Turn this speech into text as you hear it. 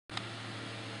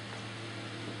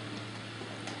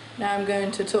Now I'm going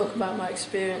to talk about my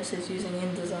experiences using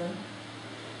InDesign.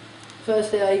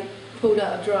 Firstly, I pulled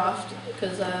out a draft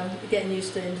because I'm getting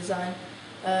used to InDesign,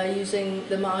 using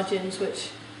the margins which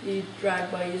you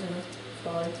drag by using a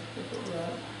file,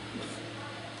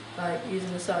 like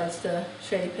using the sides to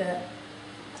shape it.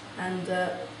 And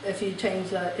if you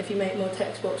change that, if you make more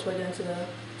text box by going to the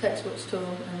text box tool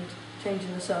and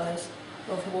changing the size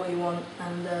of what you want,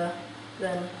 and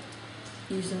then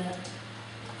using it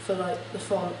for like the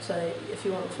font. So if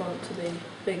you want the font to be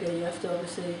bigger, you have to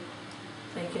obviously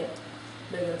make it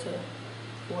bigger to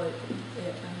wipe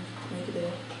it and make it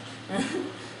bigger.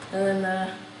 And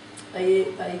then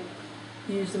I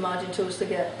used the margin tools to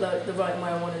get like the right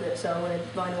way I wanted it. So I wanted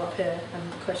vinyl up here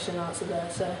and question answer there.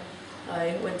 So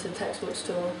I went to the text box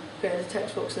tool, created a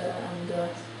text box there, and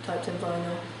typed in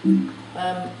vinyl.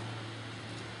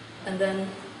 And then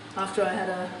after I had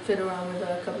a fiddle around with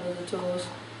a couple of the tools,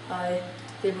 I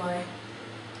did my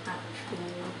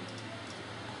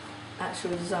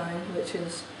actual design, which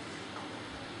is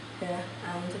here.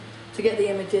 And to get the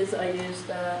images, I used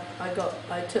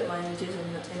I took my images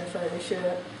in a photo shoot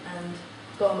and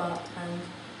got them up and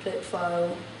clicked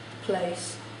File,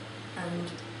 Place,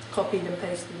 and copied and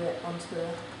pasted it onto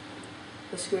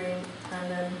the screen.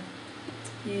 And then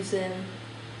using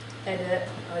Edit,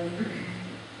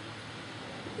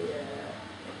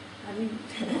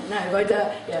 by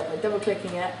double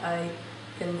clicking it, I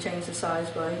can change the size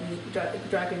by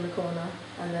dragging the corner,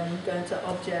 and then going to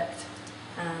Object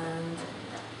and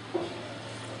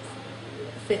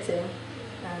Fitting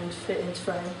and Fit into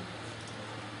Frame.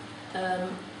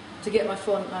 To get my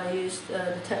font, I used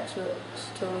the text box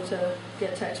tool to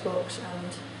get text box,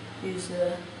 and use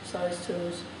the size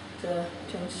tools to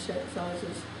change the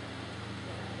sizes.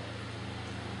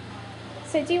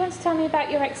 So do you want to tell me about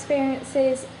your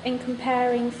experiences in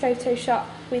comparing Photoshop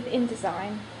with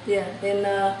InDesign? Yeah, in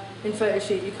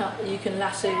Photoshop you can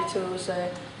lasso your tool, so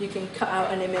you can cut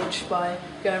out an image by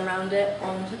going around it.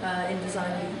 On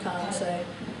InDesign you can't, so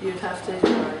you'd have to,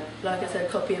 like I said,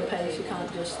 copy and paste. You can't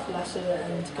just lasso it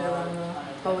and go around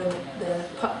the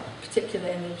particular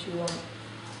image you want.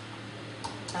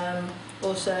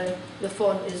 Also, the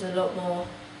font is a lot more.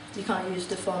 You can't use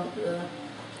the font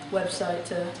website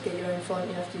to get your own font.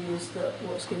 You have to use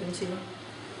what's given to you.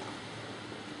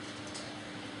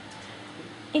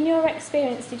 In your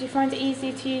experience, did you find it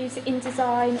easier to use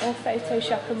InDesign or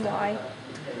Photoshop, and why?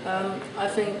 I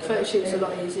think Photoshop is a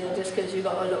lot easier just because you've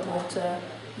got a lot more to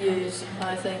use,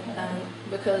 I think, and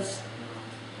because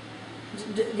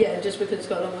just because it's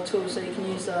got a lot more tools, so you can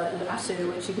use the lasso,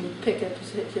 which you can pick a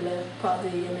particular part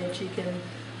of the image, you can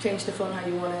change the font how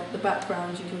you want it. The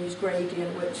background, you can use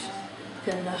gradient, which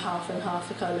can half and half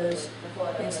the colours,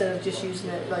 instead of just using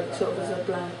it like sort of as a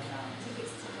blank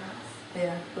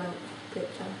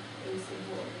picture.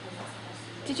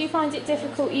 Did you find it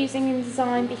difficult using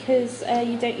InDesign because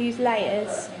you don't use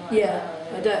layers? Yeah,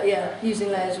 using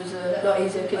layers was a lot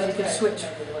easier because you could switch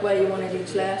where you wanted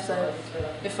each layer. So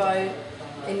if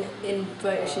in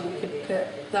Photoshop you could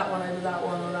put that one over that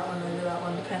one or that one over that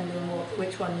one, depending on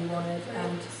which one you wanted.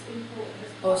 And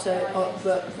also,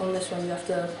 but on this one you have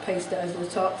to paste it over the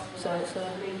top, so it's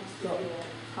a lot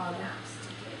harder.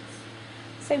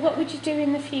 So what would you do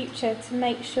in the future to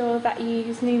make sure that you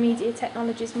use new media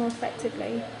technologies more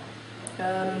effectively?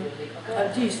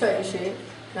 I'd use Photoshop,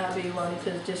 that would be one,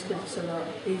 just because it's a lot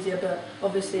easier, but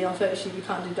obviously on Photoshop you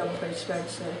can't do double page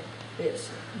spreads, so it's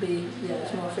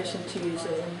more efficient to use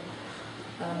it in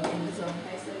InDesign.